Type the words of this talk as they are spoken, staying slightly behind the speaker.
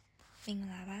မင်္ဂ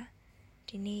လာပါ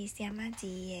ဒီနေ့ဆ iam မ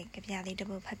ကြီးရဲ့ကြပြလေးတစ်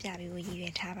ပုဒ်ဖတ်ပြပြီးရည်ရွ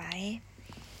ယ်ထားပါတယ်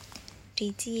ဒီ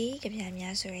ကြီးကြပြ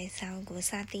များဆိုတဲ့စာအုပ်ကို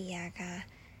စသိရက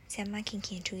ဆ iam မခင်ခ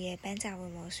င်ထူရဲ့ပန်းကြဝ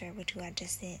တ်မုံဆိုတဲ့ဝတ္ထုကတ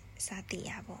စ်ဆင့်စသိ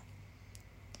ရပေါ့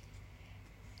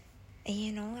အရ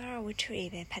င်တော့ဝတ္ထုတွေ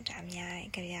ပဲဖတ်တာများတယ်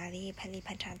ကြပြလေးဖတ်လိဖ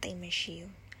တ်တာသိမရှိ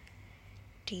ဘူး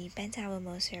ဒီပန်းကြဝတ်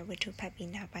မုံဆိုတဲ့ဝတ္ထုဖတ်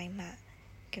ပြီးနောက်ပိုင်းမှာ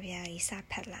ကြပြလေးစ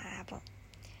ဖတ်လာတာပေါ့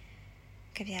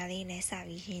ကြပြလေးနဲ့စ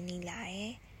ပြီးရင်းနှီးလာတ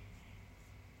ယ်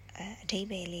အဓိပ္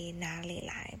ပာယ်လေးနားလေ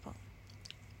လာတယ်ပေါ့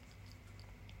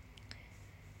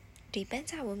ဒီပန်း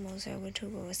ချဝတ်မုံဆိုဝတ္ထု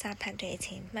ကိုစဖတ်တဲ့အ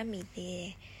ချိန်မှတ်မိသေးတ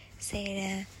ယ်10တ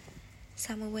န်း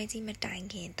ဆောင်းမွေးကြီးမတိုင်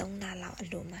ခင်3လလောက်အ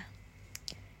လိုမှာ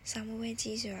ဆောင်းမွေး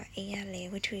ကြီးဆိုတော့အိမ်ကလည်း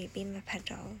ဝတ္ထုတွေပြီးမဖတ်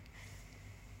တော့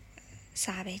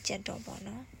စားပဲကြက်တော့ပေါ့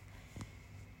နော်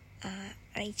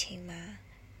အဲ့ဒီချိန်မှာ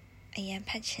အရန်ဖ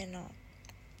တ်ချင်တော့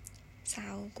စာ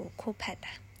အုပ်ကိုခိုးဖတ်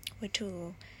တာဝတ္ထု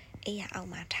ကိုအိမ်ရအောက်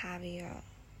မှာထားပြီးတော့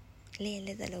လင်းလ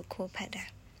က်သလိုခိုးဖတ်တာ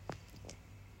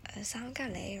ဆောင်းက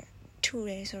လည်းထူ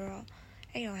တယ်ဆိုတော့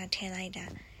အဲ့တော့ထင်လိုက်တာ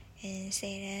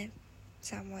10တန်း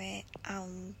ဆောင်းမွဲအော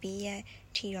င်ပြီးရ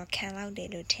ထီတော့ခံလောက်တယ်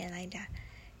လို့ထင်လိုက်တာ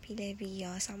ပြီး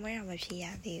ရောဆောင်းမွဲတော့မဖြစ်ရ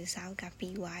သေးဘူးဆောင်းက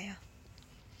ပြီးသွားရော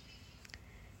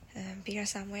ပြီး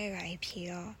တော့ဆောင်းမွဲပါဖြီ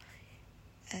တော့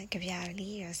ကြပြ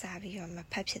လေးရောစားပြီးတော့မ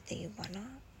ဖတ်ဖြစ်သေးဘူးပေါ့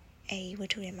နော်အဲ့ဝ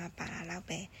တ္ထုတွေမှာပါလာတော့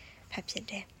ပဲဖတ်ဖြစ်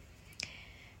တယ်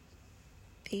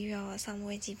ပြီးတော့ဆောင်း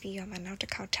မွေးကြည့်ပြီးတော့မှနောက်တ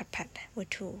စ်ခေါက်ထပ်ဖတ်တယ်ဝ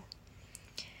တ္ထု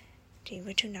ဒီဝ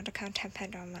တ္ထုနောက်တစ်ခေါက်ထပ်ဖတ်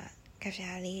တော့မှကြပြ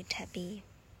လေးထပ်ပြီး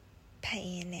ဖတ်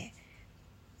ရင်းနဲ့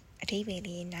အဓိပ္ပာယ်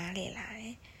လေးနားလည်လာတ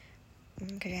ယ်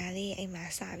ကြပြလေးအိမ်မှာ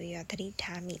စပြီးတော့သတိ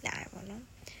ထားမိလာတယ်ပေါ့နော်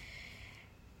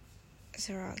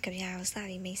ဆိုတော့ကြပြကိုစ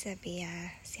ပြီးမိတ်ဆက်ပေးရ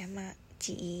ဆ iam မ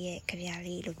ကြီးရဲ့ကြပြ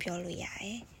လေးလို့ပြောလို့ရတ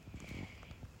ယ်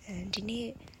ဒီနေ့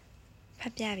ဖ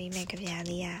တ်ပြပေးမယ့်ကြပြ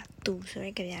လေးကသူဆို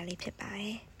တဲ့ကြပြလေးဖြစ်ပါတ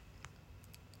ယ်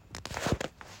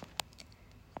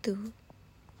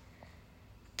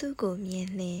သူ့ကိုမြင်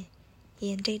လင်ရ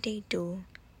င်တိတ်တူ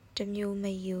တမျိုးမ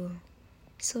ယူ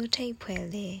စိုးထိတ်ဖွယ်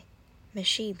လေမ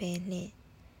ရှိဘဲနှင့်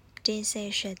တင်းဆဲ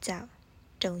ရှက်ကြောက်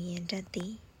တုံရင်တတ်သ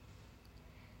ည်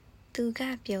သူက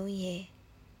ပြုံးရဲ့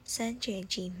စမ်းကြယ်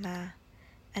ကြီးမှာ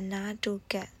အနာတု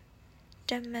က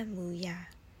တက်မှတ်မူရာ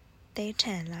တဲထ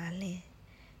န်လာလင်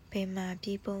ဘယ်မှာ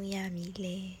ပြေးပုံရမည်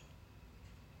လဲ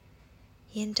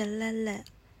ရင်တလက်လက်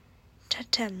ထ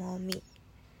ပ်မောမိ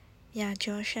မြာ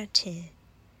ကျော်ရှက်တင်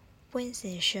ပွင့်စ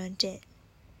င်ရွှန်းတဲ့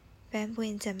ပန်းပွ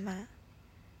င့်ကြမ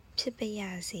ဖြစ်ပရ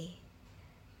စီ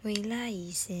ငွေလာရီ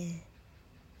စင်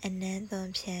အနန်းသွန်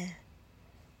ဖြန်း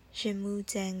ရင်မှု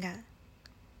ကျန်းက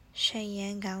ရှရ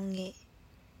န်ကောင်းငယ်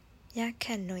ရခ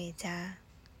တ်ຫນွေကြား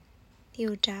လျူ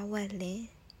တာဝက်လင်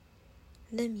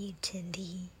လက်မြည်တင်သ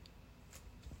ည်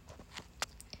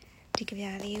ဒီကြပြ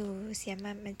လေးကိုဆ iam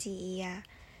မကြီးရ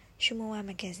ရှုမဝမ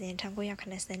ဂ္ဂဇင်း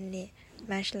1992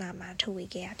မတ်လမှာထုတ်ဝေ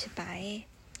ခဲ့တာဖြစ်ပါတယ်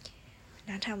။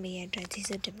နားထောင်ပေးရတဲ့အတွက်ကျေး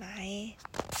ဇူးတင်ပါတယ်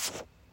။